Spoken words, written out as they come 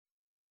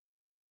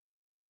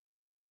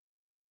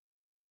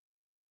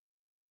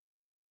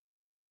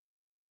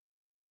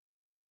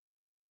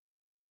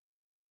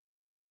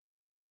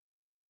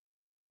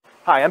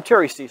Hi, I'm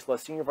Terry Ciesla,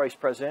 Senior Vice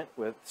President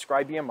with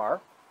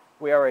ScribeEMR.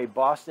 We are a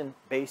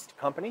Boston-based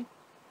company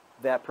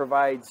that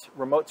provides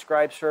remote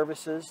scribe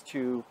services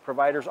to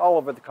providers all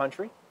over the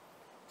country.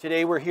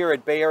 Today we're here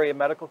at Bay Area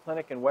Medical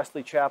Clinic in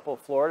Wesley Chapel,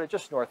 Florida,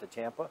 just north of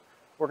Tampa.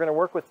 We're going to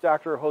work with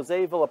Dr.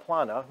 Jose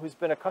Villaplana, who's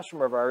been a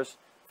customer of ours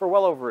for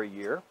well over a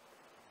year.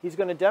 He's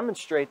going to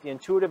demonstrate the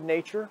intuitive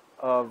nature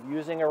of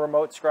using a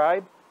remote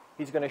scribe.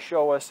 He's going to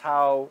show us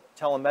how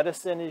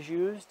telemedicine is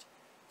used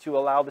to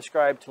allow the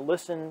scribe to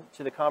listen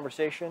to the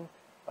conversation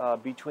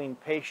between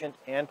patient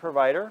and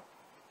provider,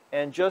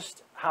 and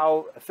just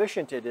how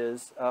efficient it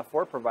is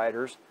for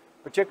providers,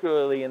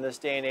 particularly in this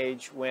day and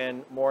age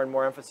when more and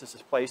more emphasis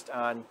is placed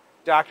on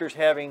doctors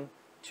having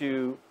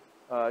to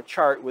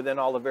chart within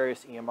all the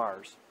various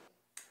EMRs.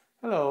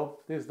 Hello,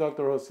 this is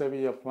Dr. Jose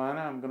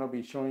Villaplana. I'm going to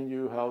be showing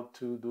you how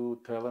to do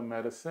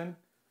telemedicine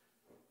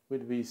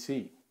with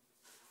VC.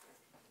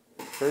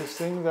 First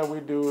thing that we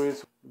do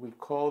is we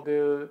call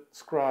the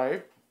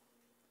scribe.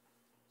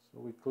 So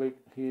we click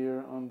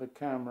here on the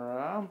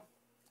camera,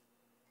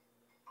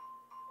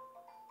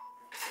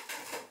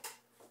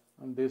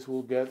 and this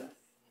will get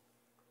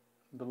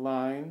the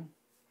line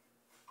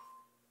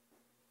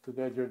to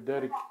get your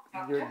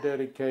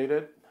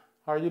dedicated.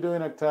 How are you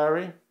doing,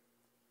 Aktari?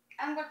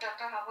 I'm good,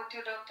 doctor. How about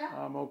you, doctor?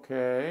 I'm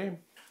okay.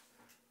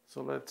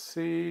 So let's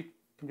see.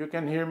 You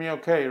can hear me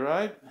okay,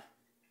 right?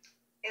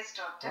 Yes,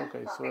 doctor.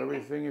 Okay, so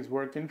everything is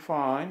working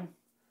fine.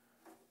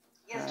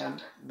 Yes, And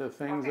doctor. the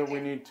things that we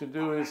need to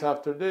do is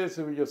after this,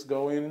 we just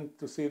go in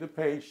to see the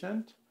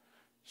patient.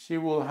 She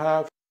will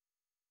have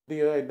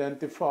the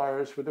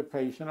identifiers for the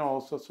patient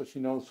also, so she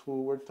knows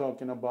who we're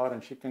talking about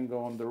and she can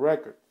go on the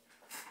record,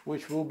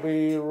 which will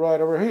be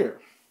right over here.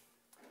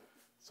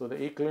 So the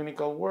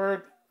eClinical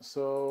work.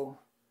 So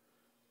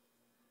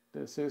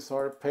this is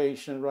our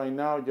patient right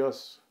now,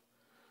 just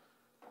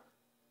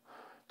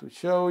to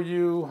show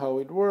you how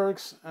it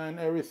works, and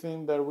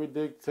everything that we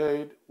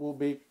dictate will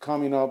be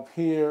coming up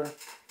here.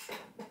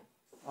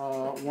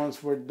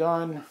 Once we're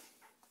done,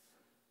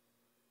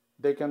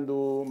 they can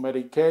do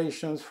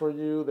medications for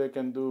you, they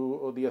can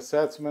do the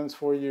assessments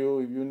for you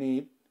if you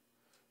need,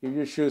 if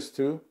you choose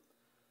to.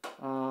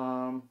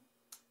 And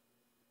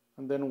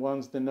then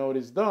once the note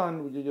is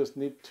done, you just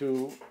need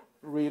to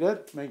read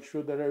it, make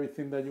sure that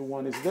everything that you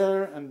want is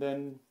there, and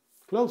then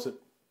close it.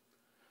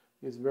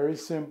 It's very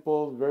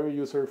simple, very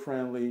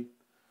user-friendly,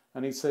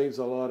 and it saves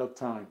a lot of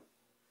time.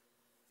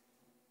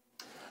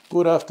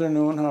 Good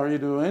afternoon, how are you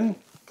doing?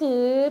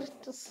 Good,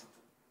 just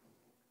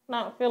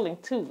not feeling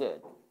too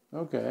good.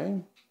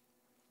 Okay.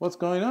 What's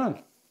going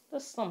on?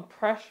 Just some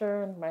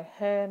pressure in my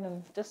head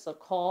and just a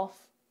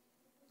cough.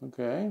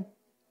 Okay.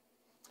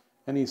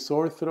 Any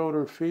sore throat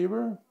or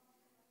fever?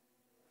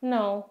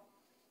 No.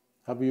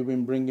 Have you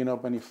been bringing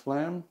up any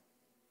phlegm?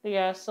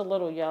 Yeah, it's a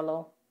little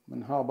yellow.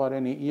 And how about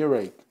any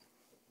earache?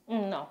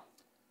 No.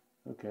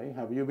 Okay.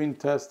 Have you been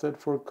tested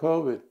for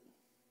COVID?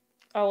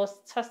 I was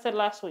tested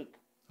last week.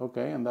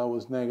 Okay, and that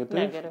was negative?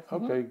 Negative.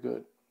 Okay,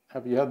 good.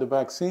 Have you had the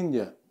vaccine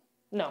yet?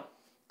 No.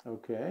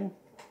 Okay.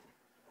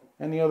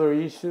 Any other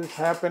issues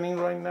happening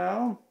right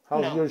now?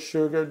 How's your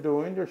sugar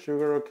doing? Your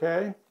sugar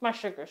okay? My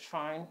sugar's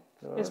fine.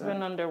 Good. It's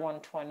been under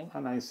 120.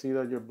 And I see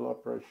that your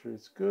blood pressure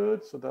is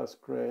good, so that's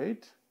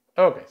great.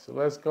 Okay, so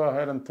let's go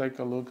ahead and take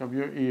a look at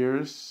your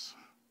ears.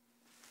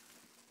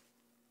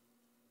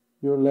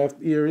 Your left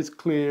ear is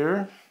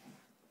clear.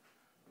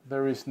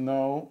 There is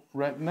no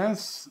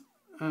redness.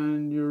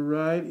 And your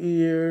right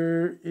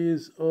ear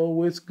is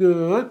always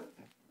good.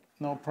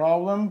 No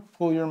problem.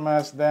 Pull your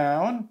mask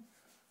down.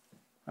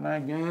 And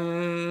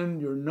again,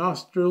 your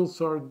nostrils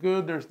are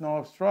good. There's no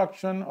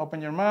obstruction. Open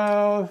your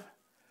mouth.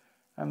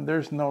 And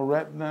there's no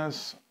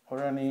redness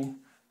or any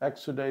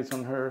exudates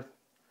on her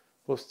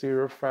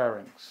posterior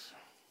pharynx.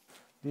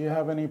 Do you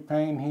have any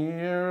pain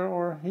here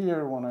or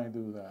here when I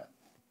do that?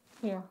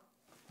 Here.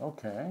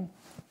 Okay.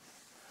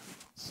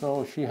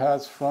 So she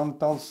has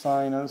frontal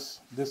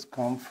sinus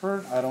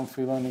discomfort. I don't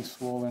feel any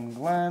swollen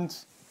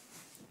glands.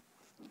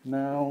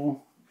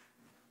 Now,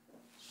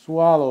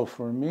 swallow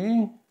for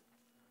me.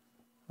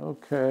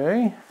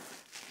 Okay.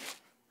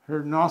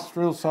 Her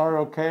nostrils are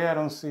okay. I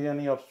don't see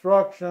any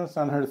obstructions,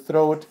 and her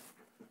throat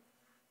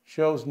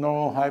shows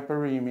no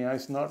hyperemia.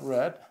 It's not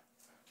red.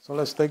 So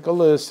let's take a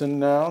listen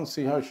now and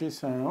see how she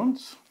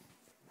sounds.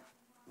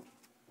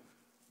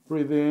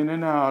 Breathe in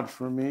and out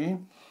for me.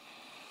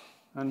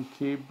 And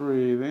keep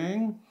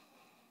breathing.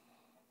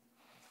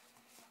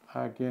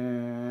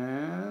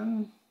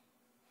 Again.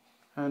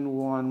 And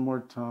one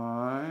more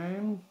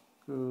time.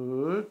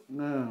 Good.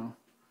 Now,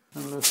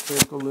 and let's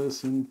take a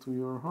listen to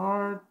your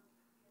heart.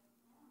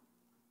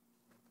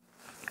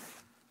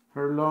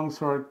 Her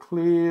lungs are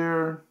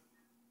clear.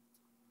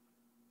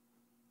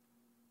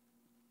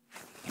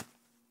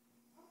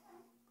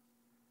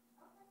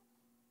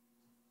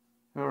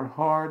 Her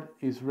heart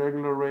is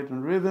regular rate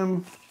and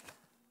rhythm.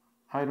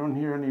 I don't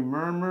hear any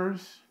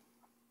murmurs.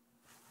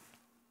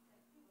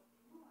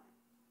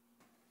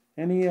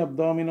 Any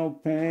abdominal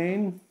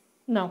pain?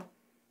 No.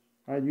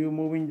 Are you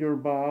moving your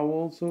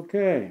bowels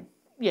okay?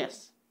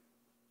 Yes.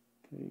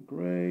 Okay,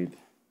 great.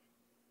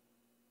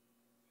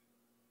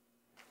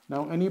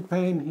 Now, any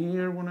pain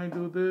here when I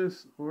do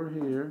this or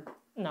here?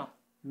 No.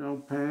 No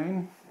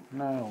pain.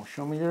 Now,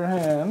 show me your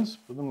hands.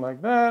 Put them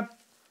like that.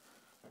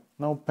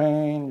 No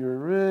pain, your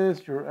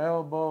wrist, your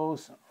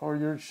elbows, or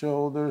your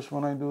shoulders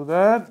when I do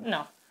that?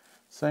 No.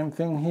 Same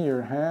thing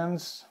here.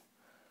 Hands,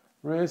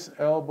 wrists,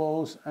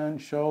 elbows,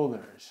 and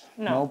shoulders.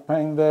 No. No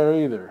pain there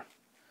either.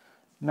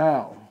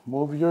 Now,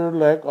 move your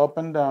leg up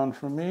and down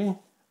for me.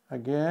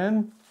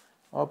 Again,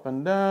 up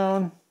and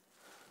down.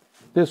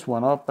 This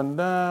one, up and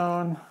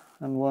down.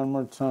 And one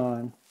more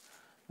time.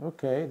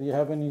 Okay, do you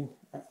have any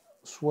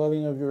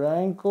swelling of your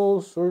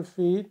ankles or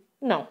feet?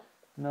 No.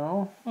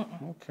 No?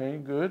 Okay,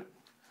 good.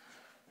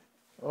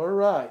 All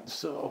right,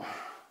 so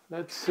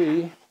let's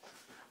see.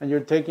 And you're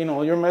taking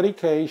all your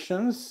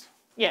medications?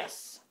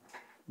 Yes.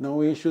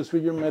 No issues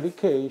with your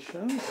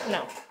medications?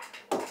 No.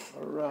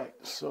 All right,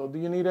 so do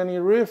you need any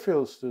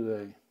refills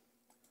today?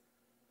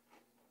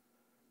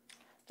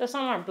 Just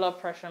on my blood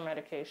pressure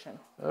medication.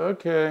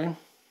 Okay,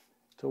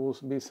 so we'll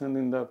be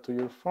sending that to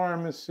your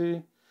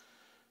pharmacy.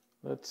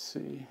 Let's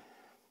see.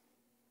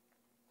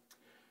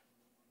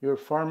 Your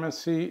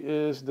pharmacy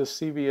is the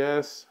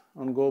CVS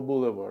on Gold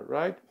Boulevard,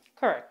 right?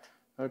 Correct.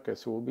 Okay,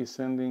 so we'll be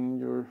sending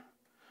your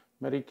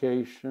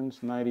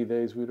medications 90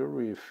 days with a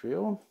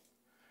refill.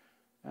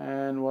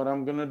 And what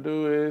I'm gonna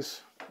do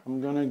is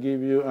I'm gonna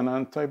give you an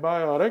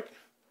antibiotic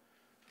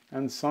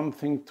and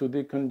something to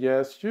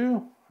decongest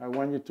you. I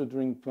want you to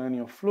drink plenty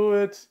of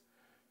fluids.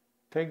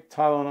 Take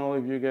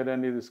Tylenol if you get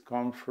any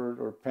discomfort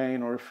or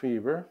pain or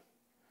fever.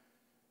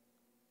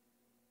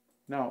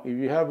 Now, if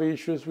you have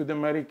issues with the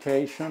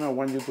medication, I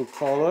want you to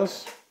call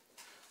us.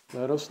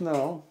 Let us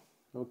know,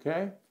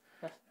 okay?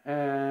 Yes.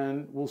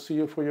 And we'll see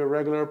you for your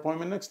regular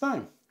appointment next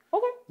time.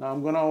 Okay. Now,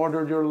 I'm gonna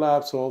order your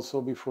labs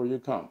also before you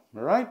come,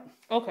 all right?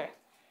 Okay.